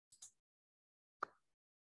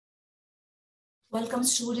Welcome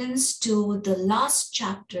students to the last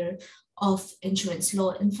chapter of insurance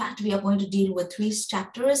law. In fact, we are going to deal with 3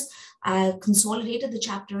 chapters. I consolidated the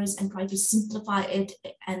chapters and tried to simplify it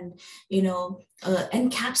and,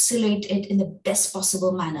 encapsulate it in the best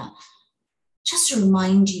possible manner. Just to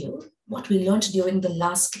remind you what we learned during the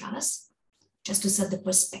last class, just to set the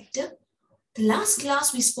perspective. The last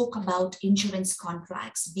class we spoke about insurance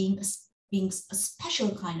contracts being a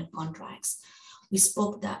special kind of contracts. We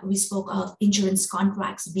spoke of insurance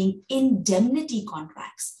contracts being indemnity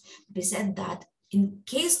contracts. We said that in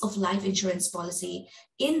case of life insurance policy,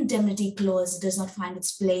 indemnity clause does not find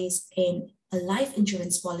its place in a life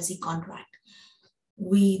insurance policy contract.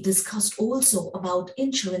 We discussed also about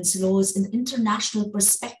insurance laws in international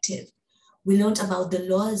perspective. We learned about the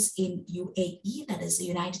laws in UAE, that is the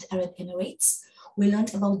United Arab Emirates. We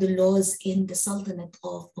learned about the laws in the Sultanate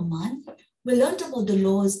of Oman. We learned about the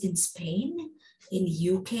laws in Spain, in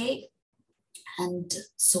UK, and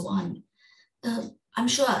so on. I'm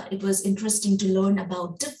sure it was interesting to learn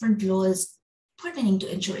about different laws pertaining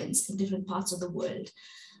to insurance in different parts of the world.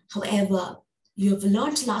 However, you have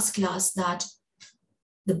learned last class that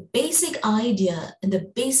the basic idea and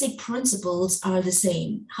the basic principles are the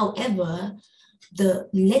same. However, the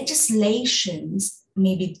legislations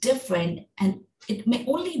may be different, and it may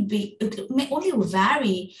only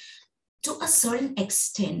vary to a certain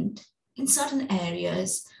extent in certain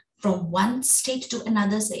areas from one state to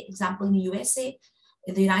another. Say, example, in USA,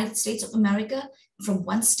 in the United States of America, from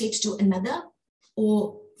one state to another,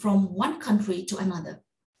 or from one country to another.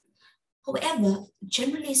 However,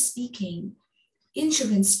 generally speaking,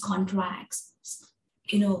 insurance contracts,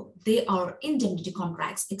 they are indemnity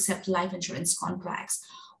contracts, except life insurance contracts,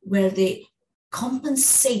 where they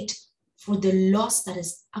compensate for the loss that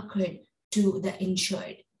has occurred to the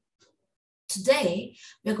insured. Today,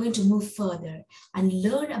 we're going to move further and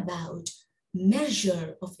learn about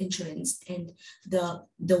measure of insurance and the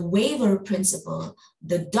waiver principle,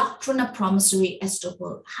 the doctrine of promissory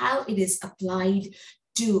estoppel, how it is applied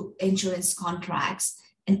to insurance contracts,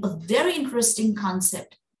 and a very interesting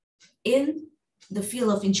concept in the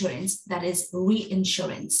field of insurance, that is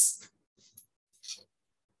reinsurance.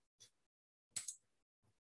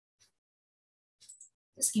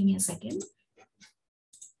 Just give me a second.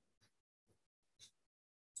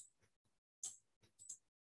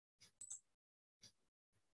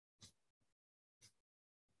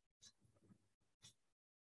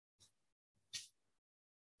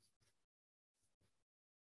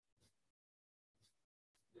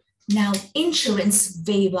 Now, insurance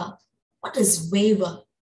waiver. What is waiver?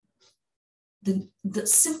 The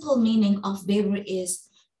simple meaning of waiver is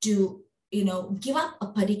to, give up a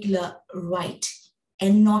particular right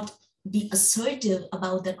and not be assertive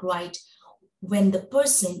about that right when the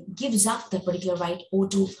person gives up that particular right, or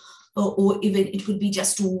even it could be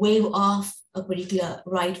just to waive off a particular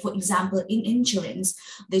right. For example, in insurance,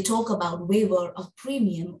 they talk about waiver of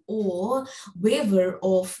premium or waiver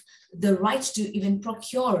of the right to even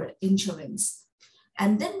procure insurance.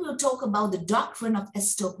 And then we'll talk about the doctrine of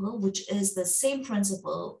estoppel, which is the same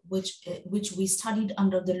principle which we studied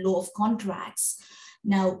under the law of contracts.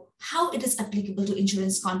 Now, how it is applicable to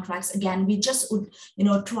insurance contracts, again, we just would,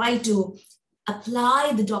 try to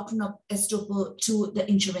apply the doctrine of estoppel to the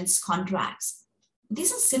insurance contracts.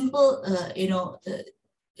 These are simple,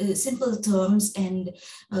 simple terms, and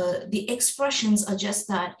the expressions are just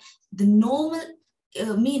that the normal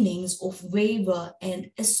meanings of waiver and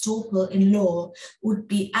estoppel in law would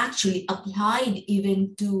be actually applied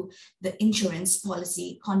even to the insurance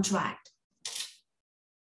policy contract.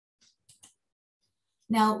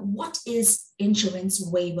 Now, what is insurance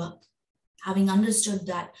waiver? Having understood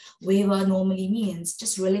that waiver normally means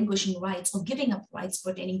just relinquishing rights or giving up rights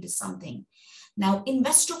pertaining to something. Now,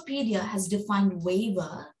 Investopedia has defined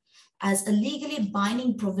waiver as a legally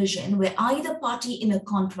binding provision where either party in a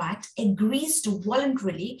contract agrees to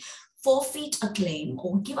voluntarily forfeit a claim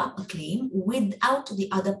or give up a claim without the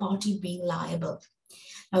other party being liable.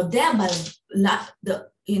 Now, thereby,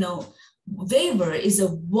 waiver is a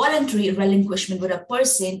voluntary relinquishment where a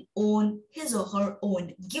person on his or her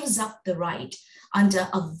own gives up the right under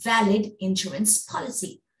a valid insurance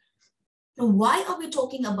policy. Now, why are we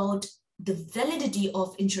talking about the validity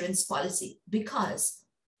of insurance policy? Because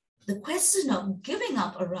the question of giving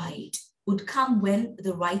up a right would come when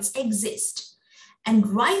the rights exist. And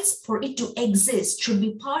rights, for it to exist, should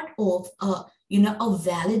be part of a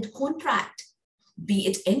valid contract, be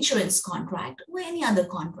it insurance contract or any other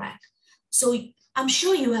contract. So I'm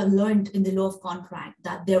sure you have learned in the law of contract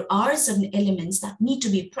that there are certain elements that need to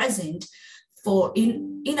be present for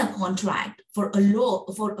in a contract, for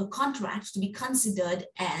a contract to be considered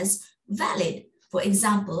as valid. For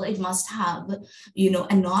example, it must have,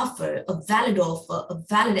 an offer, a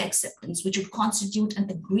valid acceptance, which would constitute an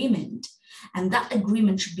agreement, and that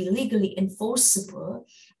agreement should be legally enforceable.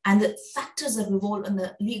 And the factors that revolve on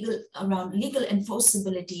around legal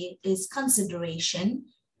enforceability is consideration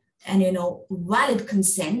and, valid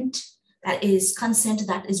consent. That is consent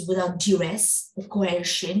that is without duress or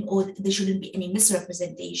coercion, or there shouldn't be any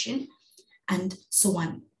misrepresentation, and so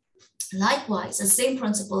on. Likewise, the same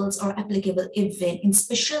principles are applicable even in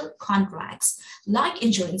special contracts, like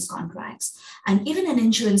insurance contracts. And even in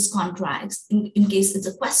insurance contracts, in case it's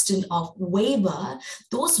a question of waiver,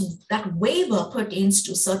 that waiver pertains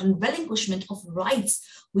to certain relinquishment of rights,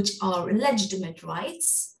 which are legitimate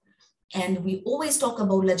rights. And we always talk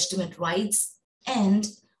about legitimate rights, and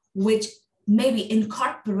which may be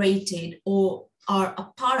incorporated or are a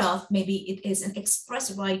part of, maybe it is an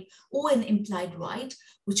express right or an implied right,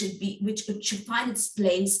 which should find its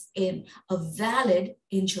place in a valid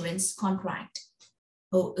insurance contract.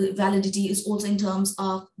 Validity is also in terms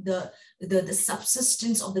of the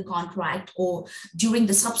subsistence of the contract, or during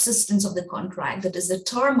the subsistence of the contract, that is the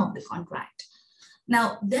term of the contract.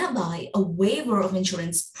 Now, thereby, a waiver of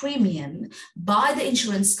insurance premium by the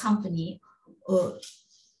insurance company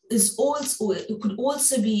is also, it could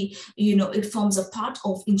also be, it forms a part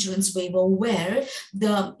of insurance waiver, where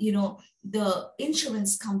the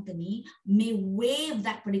insurance company may waive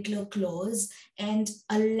that particular clause and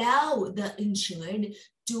allow the insured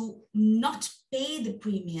to not pay the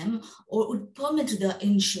premium, or would permit the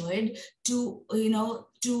insured to,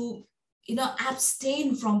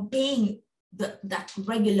 abstain from paying that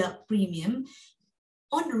regular premium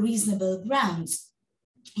on reasonable grounds.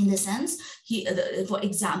 In the sense, for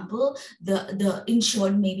example, the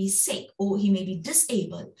insured may be sick, or he may be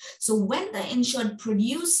disabled. So when the insured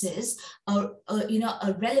produces a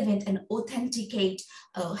relevant and authenticate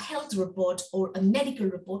health report or a medical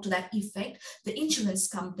report to that effect, the insurance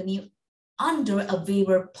company, under a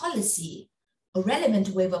waiver policy, a relevant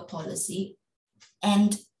waiver policy,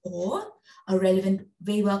 and or a relevant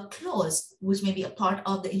waiver clause, which may be a part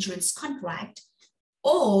of the insurance contract,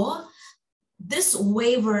 or this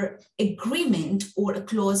waiver agreement or a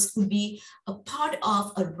clause could be a part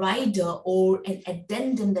of a rider or an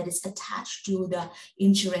addendum that is attached to the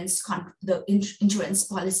insurance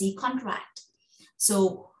policy contract.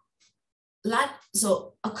 So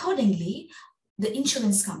accordingly, the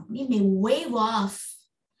insurance company may waive off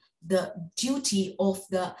the duty of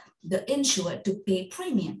the insured to pay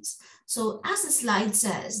premiums. So as the slide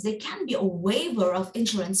says, there can be a waiver of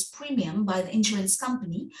insurance premium by the insurance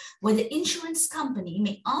company, where the insurance company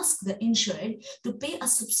may ask the insured to pay a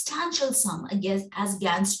substantial sum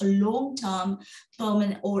against a long-term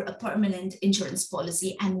permanent insurance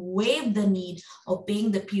policy, and waive the need of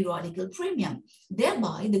paying the periodical premium.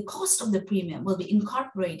 Thereby, the cost of the premium will be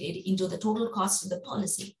incorporated into the total cost of the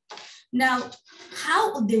policy. Now,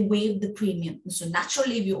 how would they waive the premium? So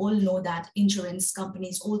naturally, we all know that insurance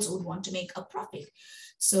companies also would want to make a profit.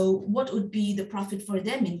 So what would be the profit for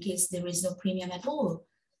them in case there is no premium at all?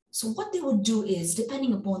 So what they would do is,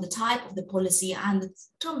 depending upon the type of the policy and the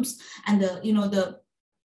terms and the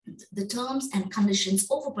terms and conditions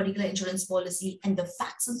of a particular insurance policy, and the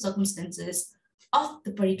facts and circumstances of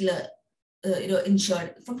the particular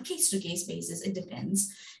insured, from case to case basis, it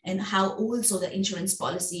depends, and how also the insurance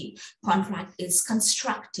policy contract is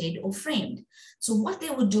constructed or framed. So what they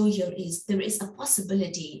would do here is, there is a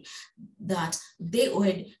possibility that they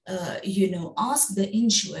would, ask the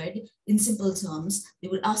insured, in simple terms, they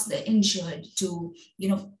would ask the insured to,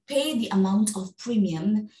 pay the amount of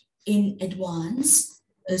premium in advance,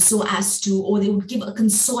 so as to, or they would give a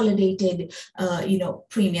consolidated,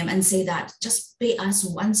 premium, and say that just pay us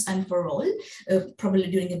once and for all, probably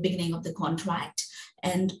during the beginning of the contract.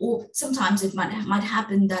 And or sometimes it might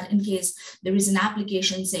happen that in case there is an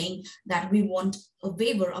application saying that we want a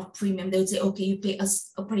waiver of premium, they would say, okay, you pay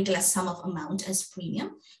us a particular sum of amount as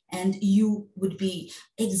premium, and you would be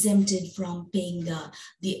exempted from paying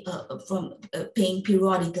paying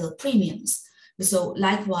periodical premiums. So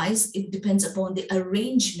likewise, it depends upon the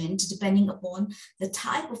arrangement, depending upon the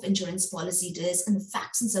type of insurance policy it is and the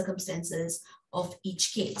facts and circumstances of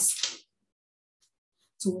each case.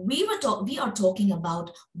 So we are talking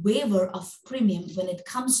about waiver of premium when it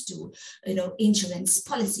comes to insurance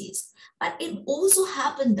policies. But it also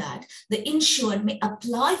happened that the insured may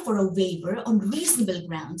apply for a waiver on reasonable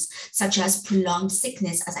grounds, such as prolonged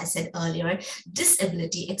sickness, as I said earlier,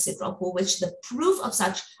 disability, etc., for which the proof of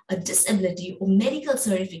such a disability or medical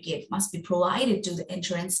certificate must be provided to the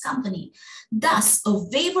insurance company. Thus, a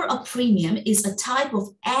waiver of premium is a type of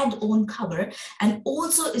add-on cover and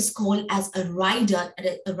also is called as a rider in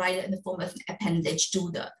the form of an appendage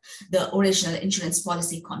to the original insurance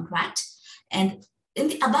policy contract. And in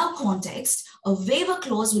the above context, a waiver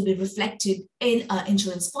clause will be reflected in an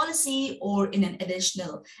insurance policy or in an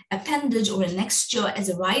additional appendage or an extra as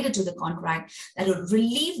a rider to the contract that will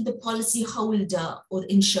relieve the policy holder or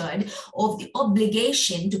the insured of the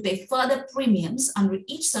obligation to pay further premiums under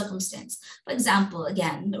each circumstance. For example,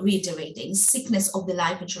 again, reiterating sickness of the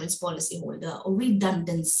life insurance policy holder or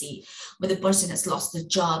redundancy, where the person has lost the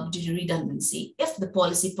job due to redundancy. If the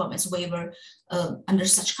policy permits waiver under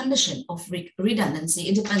such condition of redundancy,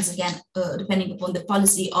 it depends again, depending upon the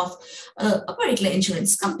policy of a particular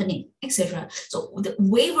insurance company, etc. So the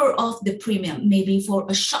waiver of the premium may be for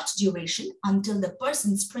a short duration until the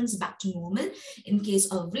person springs back to normal in case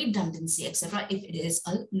of redundancy, etc., if it is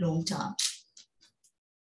a long term.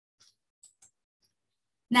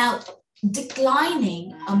 Now,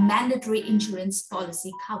 declining a mandatory insurance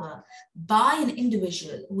policy cover by an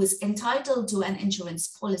individual who is entitled to an insurance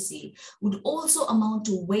policy would also amount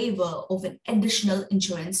to waiver of an additional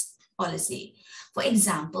insurance policy. For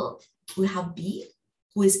example, we have B,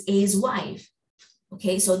 who is A's wife.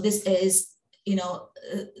 Okay, so this is,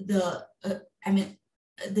 the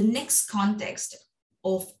next context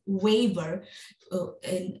of waiver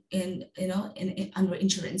under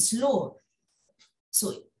insurance law.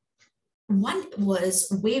 So one was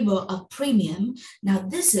waiver of premium. Now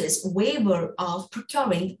this is waiver of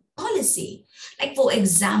procuring policy. Like for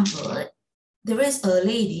example, there is a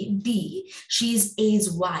lady, B, she's A's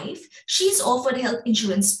wife. She's offered health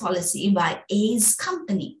insurance policy by A's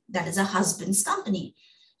company, that is her husband's company.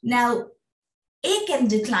 Now, A can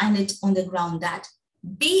decline it on the ground that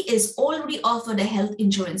B is already offered a health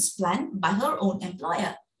insurance plan by her own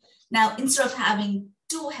employer. Now, instead of having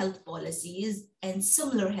two health policies and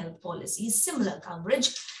similar health policies, similar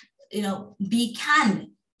coverage, B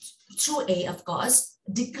can, through A, of course,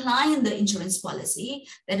 decline the insurance policy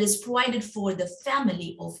that is provided for the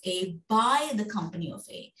family of A by the company of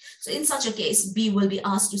A. So in such a case, B will be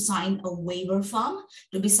asked to sign a waiver form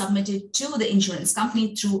to be submitted to the insurance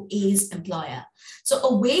company through A's employer. So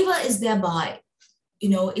a waiver is thereby,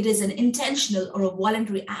 it is an intentional or a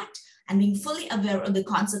voluntary act and being fully aware of the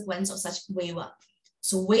consequence of such waiver.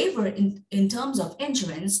 So waiver in terms of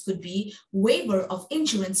insurance could be waiver of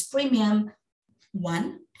insurance premium,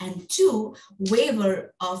 1, and 2,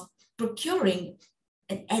 waiver of procuring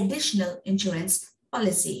an additional insurance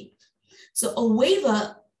policy. So a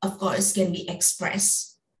waiver, of course, can be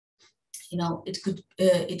expressed. It could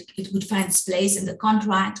find its place in the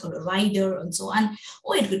contract or a rider and so on,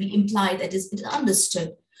 or it could be implied, that is, it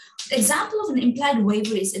understood. The example of an implied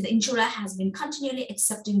waiver is that the insurer has been continually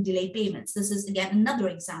accepting delayed payments. This is, again, another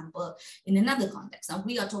example in another context. Now,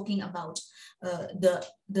 we are talking about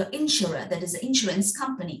the insurer, that is the insurance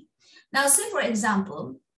company. Now, say, for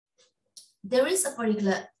example, there is a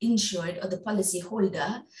particular insured or the policy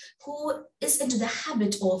holder who is into the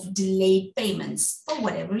habit of delayed payments for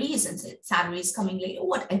whatever reason, salary is coming late or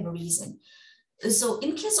whatever reason. So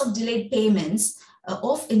in case of delayed payments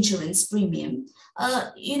of insurance premium,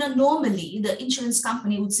 normally the insurance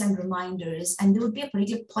company would send reminders and there would be a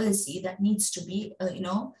particular policy that needs to be,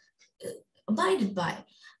 abided by.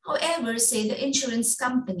 However, say the insurance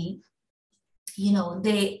company,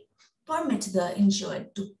 they permit the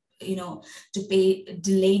insured to pay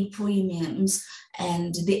delayed premiums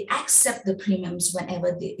and they accept the premiums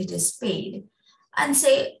whenever it is paid. And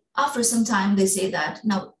say, after some time, they say that,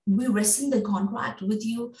 now we rescind the contract with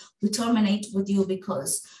you, we terminate with you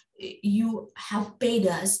because you have paid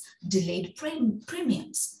us delayed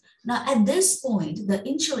premiums. Now, at this point, the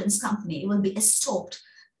insurance company will be stopped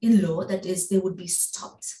in law, that is, they would be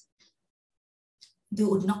stopped. They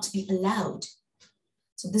would not be allowed.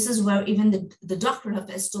 So this is where even the doctrine of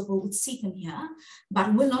Estoppel would seep in here,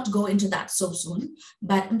 but we'll not go into that so soon.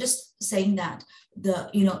 But I'm just saying that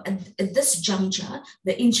at this juncture,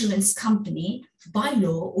 the insurance company by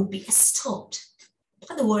law would be stopped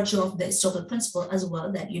by the virtue of the Estoppel principle as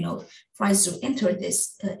well, that tries to enter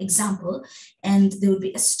this example, and they would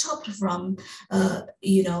be stopped from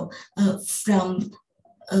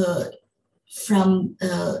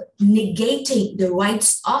negating the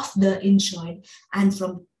rights of the insured and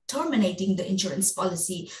from terminating the insurance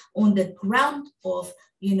policy on the ground of,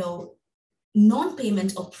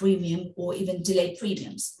 non-payment of premium or even delayed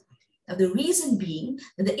premiums. Now, the reason being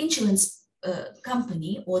that the insurance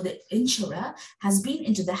company or the insurer has been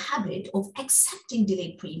into the habit of accepting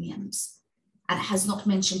delayed premiums and has not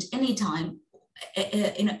mentioned any time,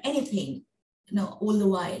 anything, all the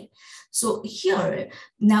while. So here,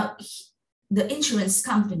 now the insurance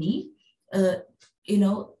company,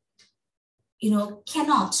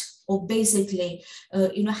 cannot, or basically,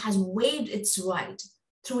 has waived its right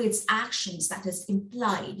through its actions, that is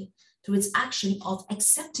implied through its action of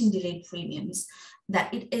accepting delayed premiums,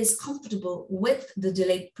 that it is comfortable with the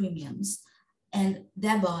delayed premiums, and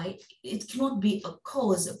thereby it cannot be a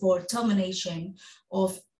cause for termination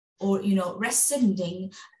of, or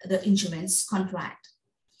rescinding the insurance contract.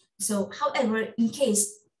 So, however, in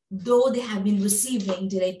case, though they have been receiving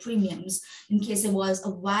delayed premiums, in case there was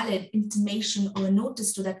a valid intimation or a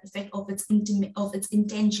notice to that effect of its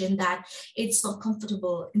intention that it's not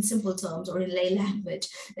comfortable, in simple terms or in lay language,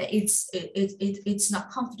 that it's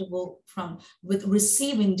not comfortable with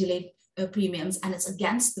receiving delayed premiums, and it's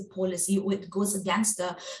against the policy, or it goes against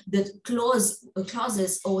the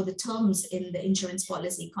clauses or the terms in the insurance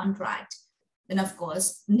policy contract, then of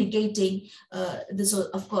course negating this.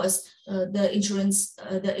 Of course, the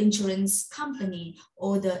insurance company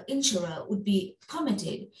or the insurer would be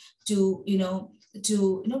permitted to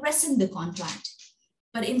rescind the contract.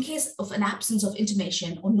 But in case of an absence of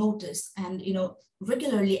intimation or notice, and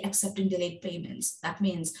regularly accepting delayed payments, that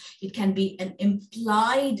means it can be an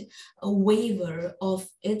implied waiver of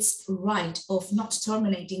its right of not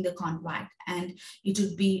terminating the contract, and it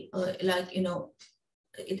would be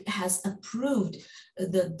it has approved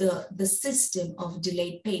the system of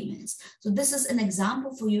delayed payments. So this is an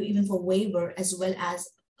example for you, even for waiver, as well as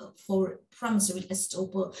for promissory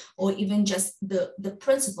estoppel, or even just the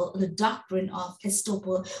principle, the doctrine of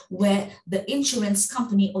estoppel, where the insurance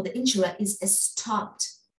company or the insurer is stopped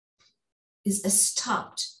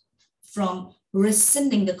from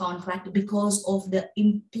rescinding the contract because of the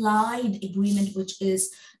implied agreement, which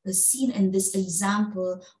is seen in this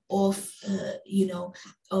example of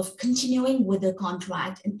of continuing with the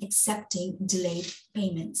contract and accepting delayed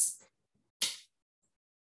payments.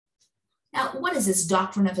 Now, what is this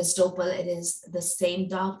doctrine of estoppel? It is the same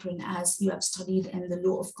doctrine as you have studied in the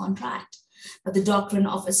law of contract. But the doctrine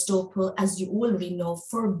of estoppel, as you already know,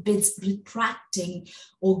 forbids retracting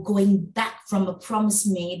or going back from a promise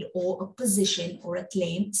made or a position or a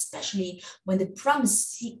claim, especially when the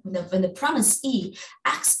promisee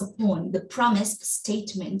acts upon the promise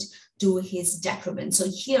statement to his detriment. So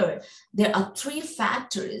here, there are three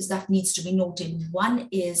factors that needs to be noted. One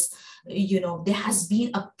is, there has been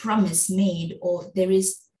a promise made, or there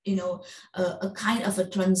is a kind of a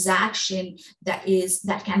transaction that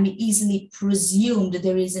can be easily presumed.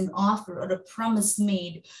 There is an offer or a promise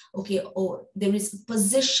made, okay, or there is a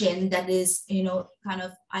position that is, kind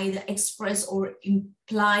of either expressed or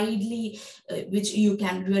impliedly, which you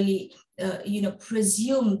can really,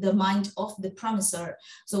 presume the mind of the promiser.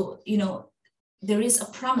 So, there is a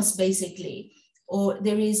promise basically, or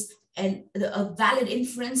there is a valid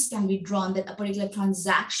inference can be drawn that a particular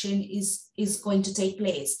transaction is going to take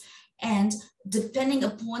place. And depending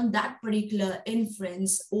upon that particular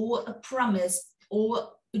inference or a promise,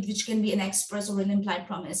 or which can be an express or an implied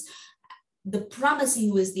promise, the promisee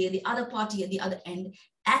who is there, the other party at the other end,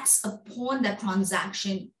 acts upon that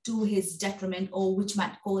transaction to his detriment, or which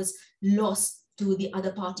might cause loss to the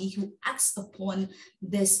other party who acts upon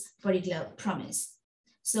this particular promise.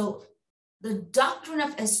 So the doctrine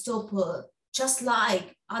of estoppel, just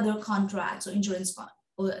like other contracts or insurance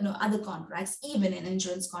or other contracts, even an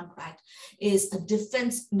insurance contract, is a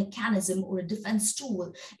defense mechanism or a defense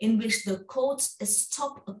tool in which the courts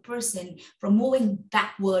stop a person from moving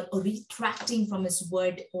backward or retracting from his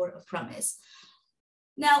word or a promise.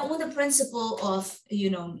 Now, on the principle of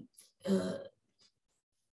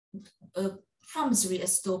promissory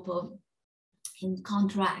estoppel in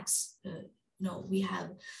contracts, we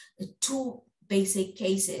have two basic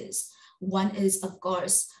cases. One is, of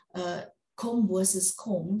course, Combe versus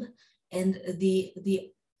Combe, and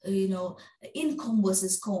in Combe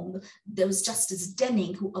versus Combe, there was Justice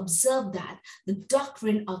Denning who observed that the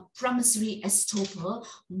doctrine of promissory estoppel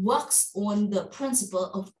works on the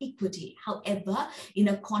principle of equity. However, in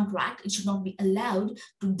a contract, it should not be allowed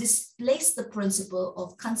to displace the principle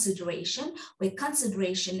of consideration, where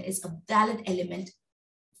consideration is a valid element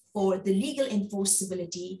for the legal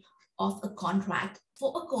enforceability of a contract,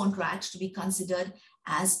 for a contract to be considered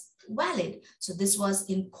as valid. So this was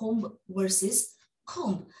in Combe versus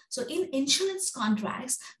comb. So in insurance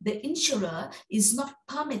contracts, the insurer is not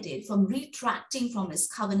permitted from retracting from his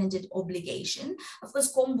covenanted obligation. Of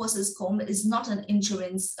course, comb versus comb is not an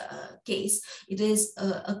insurance case. It is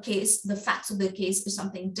a case, the facts of the case is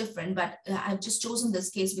something different, but I've just chosen this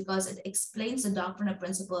case because it explains the doctrine of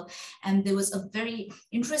principle. And there was a very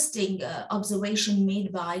interesting observation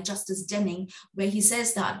made by Justice Denning, where he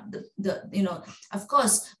says that of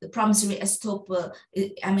course, the promissory estoppel,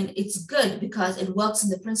 I mean, it's good because it works in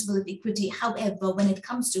the principle of equity. However, when it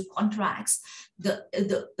comes to contracts, the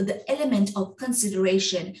element of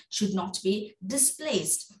consideration should not be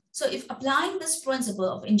displaced. So if applying this principle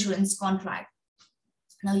of insurance contract,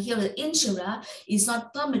 now here the insurer is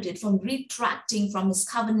not permitted from retracting from his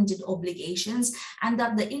covenanted obligations, and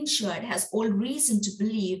that the insured has all reason to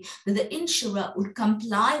believe that the insurer would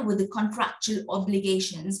comply with the contractual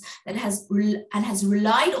obligations that has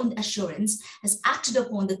relied on the assurance, has acted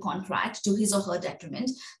upon the contract to his or her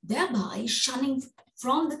detriment, thereby shunning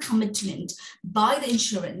from the commitment by the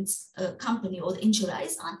insurance company or the insurer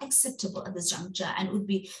is unacceptable at this juncture and would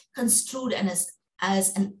be construed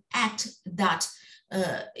as an act that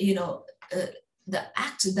the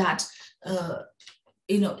act that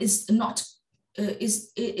is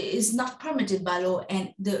not permitted by law,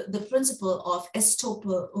 and the principle of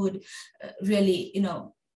estoppel would really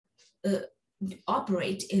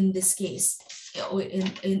operate in this case, or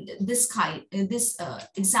in this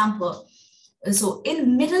example. So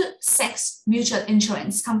in Middlesex Mutual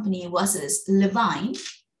Insurance Company versus Levine,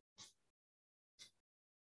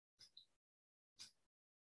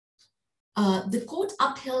 the court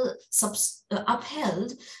upheld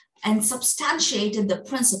and substantiated the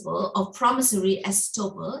principle of promissory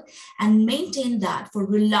estoppel and maintained that for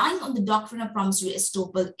relying on the doctrine of promissory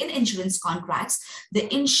estoppel in insurance contracts, the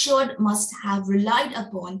insured must have relied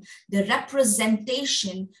upon the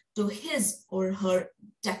representation to his or her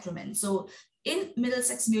detriment. So in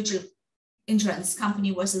Middlesex Mutual Insurance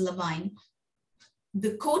Company versus Levine,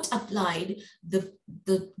 the court applied the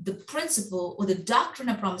principle or the doctrine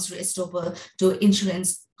of promissory estoppel to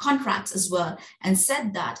insurance contracts as well, and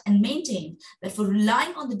said that and maintained that for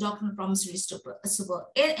relying on the doctrine of promissory estoppel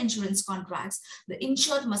in insurance contracts, the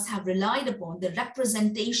insured must have relied upon the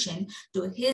representation to his